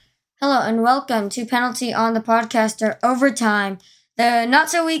Hello and welcome to Penalty on the Podcaster Overtime, the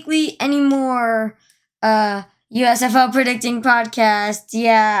not-so-weekly anymore USFL predicting podcast.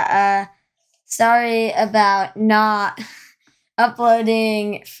 Sorry about not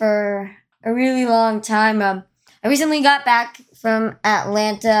uploading for a really long time. I recently got back from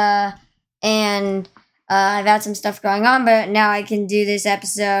Atlanta and I've had some stuff going on, but now I can do this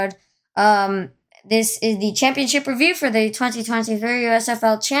episode. This is the championship review for the 2023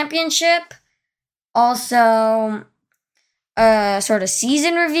 USFL Championship. Also, sort of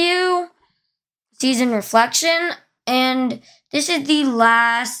season review, season reflection, and this is the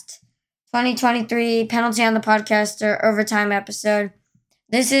last 2023 Penalty on the Podcaster Overtime episode.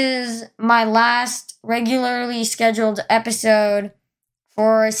 This is my last regularly scheduled episode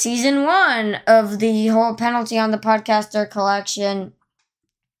for season 1 of the whole Penalty on the Podcaster collection.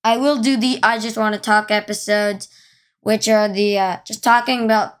 I will do the I Just Want to Talk episodes, which are the just talking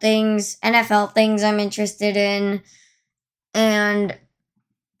about things, NFL things I'm interested in. But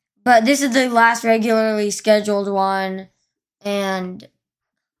this is the last regularly scheduled one. And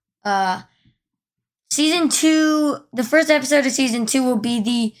season 2, the first episode of season 2 will be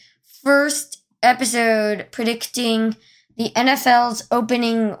the first episode predicting the NFL's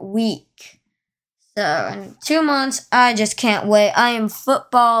opening week. So, in 2 months, I just can't wait. I am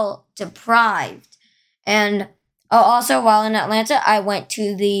football deprived. And also, while in Atlanta, I went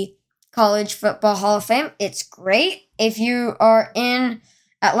to the College Football Hall of Fame. It's great. If you are in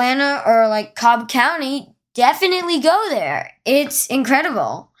Atlanta or like Cobb County, definitely go there. It's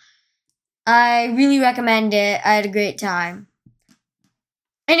incredible. I really recommend it. I had a great time.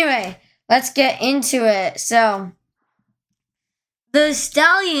 Anyway, let's get into it. So, the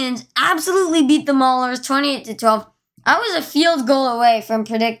Stallions absolutely beat the Maulers 28-12. I was a field goal away from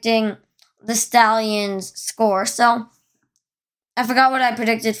predicting the Stallions' score. So, I forgot what I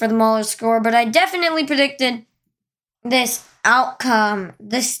predicted for the Maulers' score, but I definitely predicted this outcome.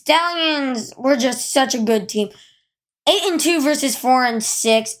 The Stallions were just such a good team. 8-2 versus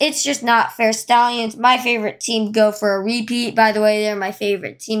 4-6. It's just not fair. Stallions, my favorite team, go for a repeat. By the way, they're my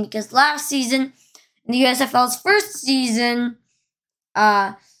favorite team because last season, in the USFL's first season,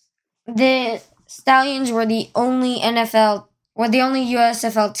 the Stallions were the only USFL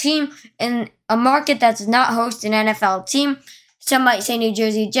team in a market that does not host an NFL team. Some might say New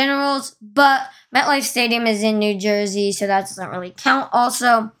Jersey Generals, but MetLife Stadium is in New Jersey, so that doesn't really count.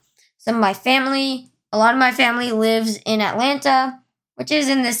 Also, a lot of my family lives in Atlanta, which is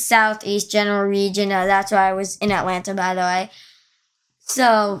in the Southeast General region. That's why I was in Atlanta, by the way.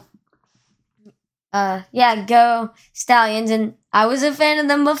 So, go Stallions. And I was a fan of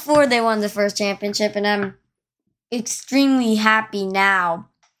them before they won the first championship, and I'm extremely happy now.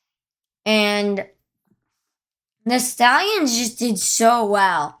 And the Stallions just did so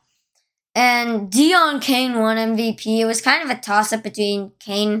well. And Deon Cain won MVP. It was kind of a toss-up between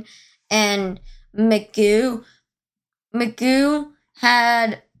Cain and McGough. McGough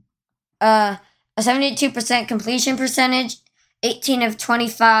had a 72% completion percentage, 18 of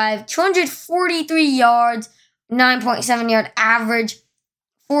 25, 243 yards, 9.7 yard average,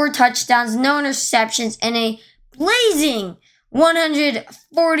 4 touchdowns, no interceptions, and a blazing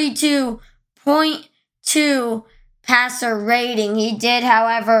 142.2 passer rating. He did,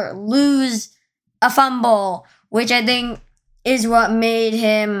 however, lose a fumble, which I think is what made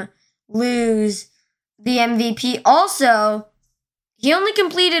him lose the MVP. Also, he only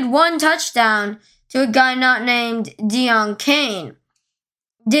completed 1 touchdown to a guy not named Deon Cain.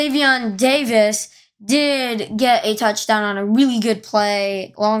 Davion Davis did get a touchdown on a really good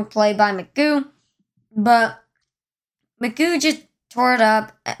play, long play by McGough, but McGough just tore it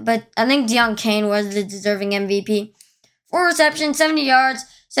up, but I think Deon Cain was the deserving MVP. 4 receptions, 70 yards,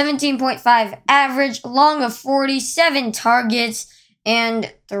 17.5 average, long of 47 targets,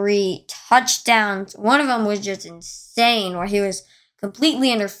 and 3 touchdowns. One of them was just insane, where he was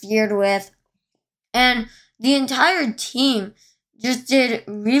completely interfered with. And the entire team just did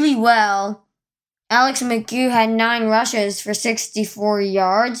really well. Alex McGough had 9 rushes for 64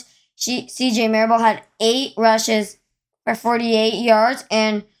 yards. CJ Marable had 8 rushes for 48 yards.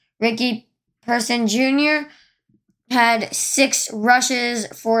 And Ricky Person Jr. had 6 rushes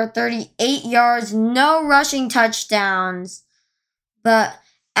for 38 yards. No rushing touchdowns. But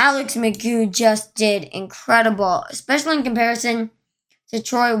Alex McGough just did incredible, especially in comparison to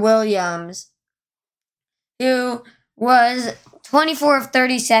Troy Williams, who was 24 of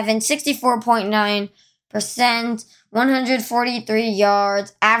 37, 64.9%, 143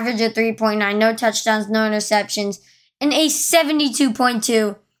 yards, average of 3.9, no touchdowns, no interceptions, and a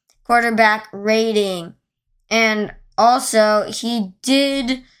 72.2 quarterback rating. And also, he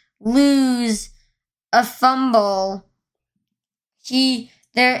did lose a fumble. And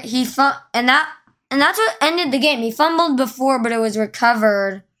that's what ended the game. He fumbled before, but it was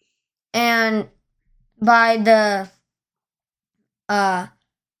recovered and by the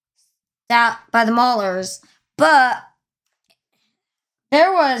Maulers. But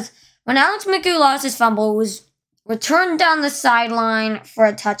when Alex McGough lost his fumble, it was returned down the sideline for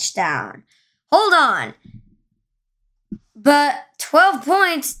a touchdown. Hold on. But 12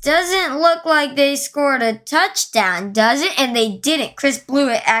 points doesn't look like they scored a touchdown, does it? And they didn't. Chris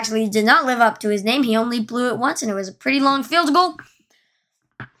Blewett actually did not live up to his name. He only blew it once, and it was a pretty long field goal.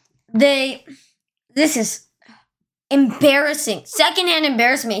 This is embarrassing. Secondhand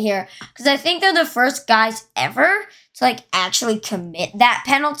embarrassment here. Because I think they're the first guys ever to actually commit that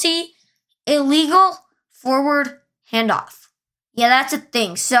penalty. Illegal forward handoff. Yeah, that's a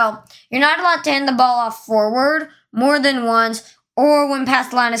thing. So you're not allowed to hand the ball off forward more than once, or when past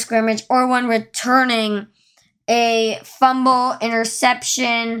the line of scrimmage, or when returning a fumble,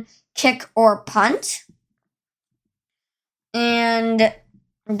 interception, kick, or punt. And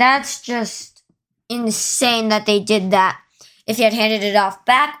that's just insane that they did that. If he had handed it off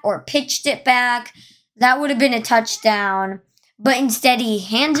back or pitched it back, that would have been a touchdown. But instead, he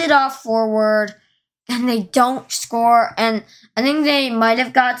hands it off forward, and they don't score. And I think they might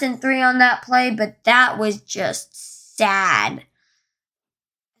have gotten 3 on that play, but that was just sad.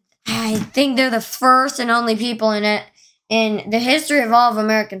 I think they're the first and only people in the history of all of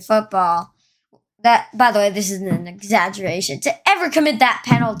American football that, by the way, this isn't an exaggeration, to ever commit that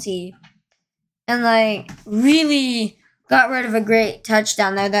penalty and really got rid of a great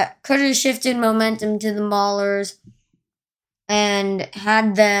touchdown there that could have shifted momentum to the Maulers and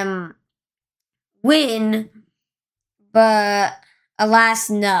had them win, but alas,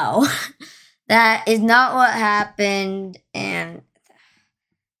 no. That is not what happened, and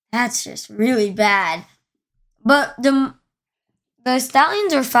that's just really bad. But the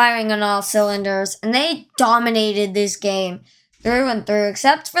Stallions are firing on all cylinders, and they dominated this game through and through,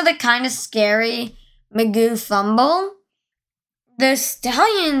 except for the kind of scary McGough fumble. The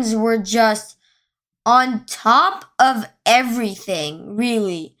Stallions were just on top of everything,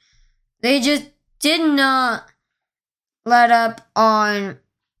 really. They just did not let up on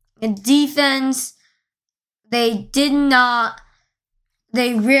defense. They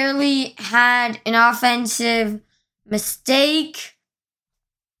rarely had an offensive mistake.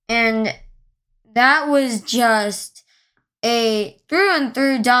 And that was just a through and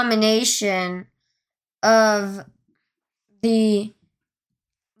through domination of the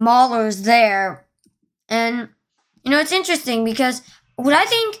Maulers there. And, it's interesting because what I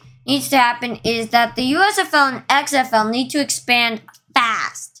think needs to happen is that the USFL and XFL need to expand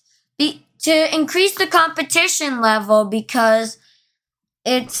fast to increase the competition level, because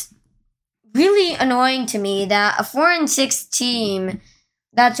it's really annoying to me that a 4-6 team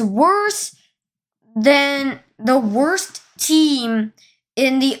that's worse than the worst team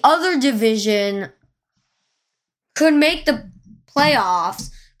in the other division could make the playoffs.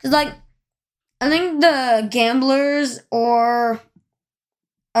 Because, I think the Gamblers or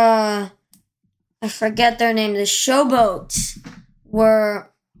I forget their name, the Showboats were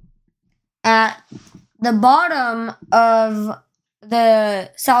at the bottom of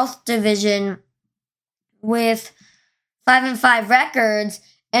the South Division with 5-5 records,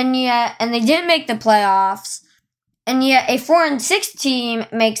 and they didn't make the playoffs, and yet a 4-6 team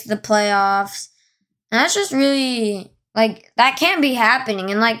makes the playoffs. And that's just really that can't be happening.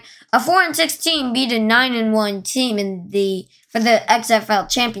 And a 4-6 team beat a 9-1 team for the XFL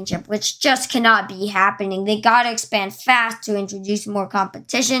championship, which just cannot be happening. They gotta expand fast to introduce more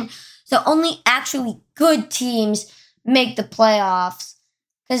competition, so only actually good teams make the playoffs.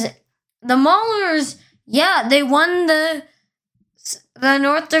 Because the Maulers, they won the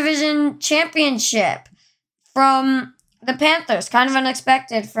North Division championship from the Panthers. Kind of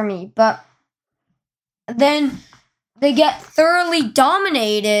unexpected for me, but then they get thoroughly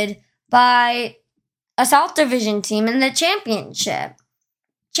dominated by a South Division team in the championship.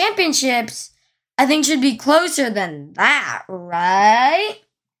 Championships, I think, should be closer than that, right?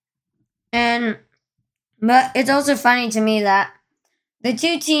 But it's also funny to me that the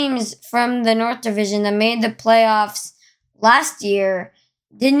two teams from the North Division that made the playoffs last year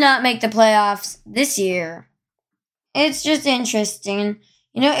did not make the playoffs this year. It's just interesting.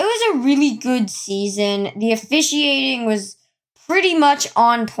 It was a really good season. The officiating was pretty much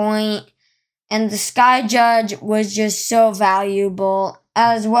on point, and the Sky Judge was just so valuable,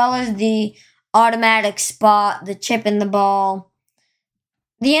 as well as the automatic spot, the chip in the ball.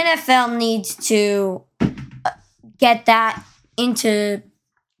 The NFL needs to get that into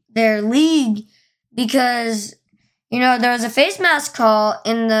their league because, there was a face mask call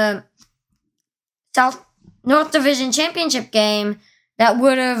in the South North Division Championship game that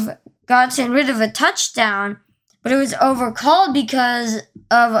would have gotten rid of a touchdown, but it was overcalled because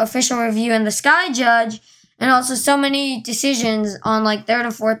of official review and the sky judge, and also so many decisions on third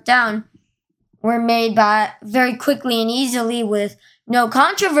and fourth down were made by very quickly and easily with no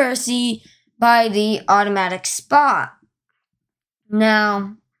controversy by the automatic spot.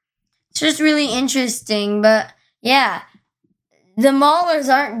 Now, it's just really interesting, but yeah, the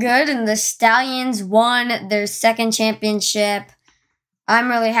Maulers aren't good, and the Stallions won their second championship. I'm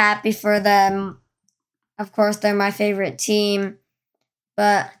really happy for them. Of course, they're my favorite team.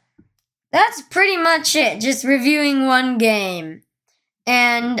 But that's pretty much it. Just reviewing one game.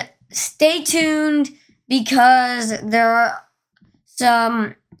 And stay tuned because there are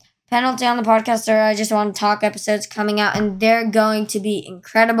some Penalty on the Podcast or I Just Want to Talk episodes coming out, and they're going to be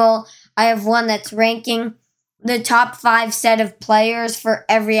incredible. I have one that's ranking the top 5 set of players for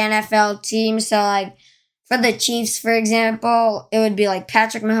every NFL team. So, for the Chiefs, for example, it would be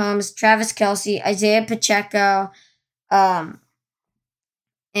Patrick Mahomes, Travis Kelce, Isaiah Pacheco,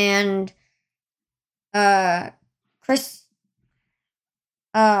 and Chris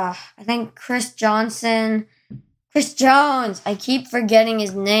Johnson. Chris Jones. I keep forgetting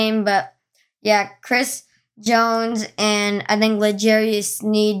his name, but yeah, Chris Jones and I think L'Jarius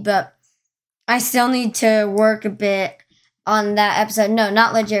Sneed, but I still need to work a bit on that episode. No,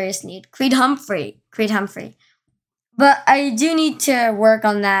 not L'Jarius Sneed. Creed Humphrey. But I do need to work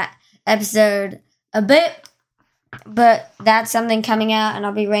on that episode a bit. But that's something coming out, and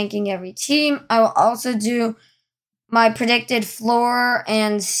I'll be ranking every team. I will also do my predicted floor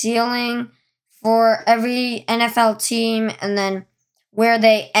and ceiling for every NFL team, and then where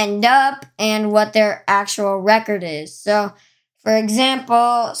they end up and what their actual record is. So, for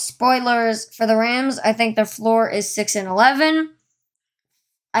example, spoilers for the Rams, I think their floor is 6-11.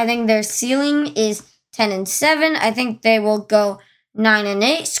 I think their ceiling is 10-7. I think they will go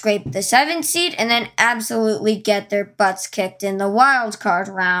 9-8, scrape the 7th seed, and then absolutely get their butts kicked in the wild card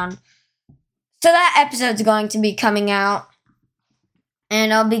round. So that episode's going to be coming out,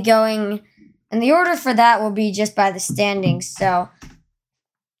 and I'll be going, and the order for that will be just by the standings. So,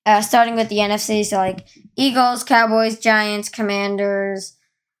 starting with the NFC, so Eagles, Cowboys, Giants, Commanders,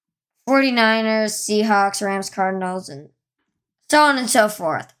 49ers, Seahawks, Rams, Cardinals, and so on and so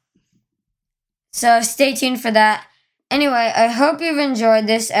forth. So stay tuned for that. Anyway, I hope you've enjoyed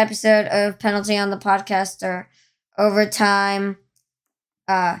this episode of Penalty on the Podcast or Overtime.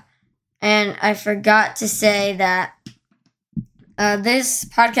 And I forgot to say that this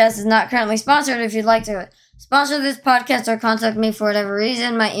podcast is not currently sponsored. If you'd like to sponsor this podcast or contact me for whatever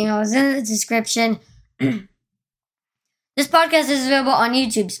reason, my email is in the description. This podcast is available on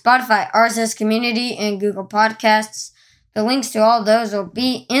YouTube, Spotify, RSS Community, and Google Podcasts. The links to all those will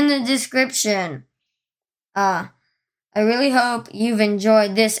be in the description. I really hope you've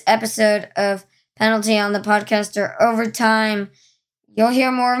enjoyed this episode of Penalty on the Podcast or Overtime. You'll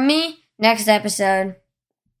hear more of me next episode.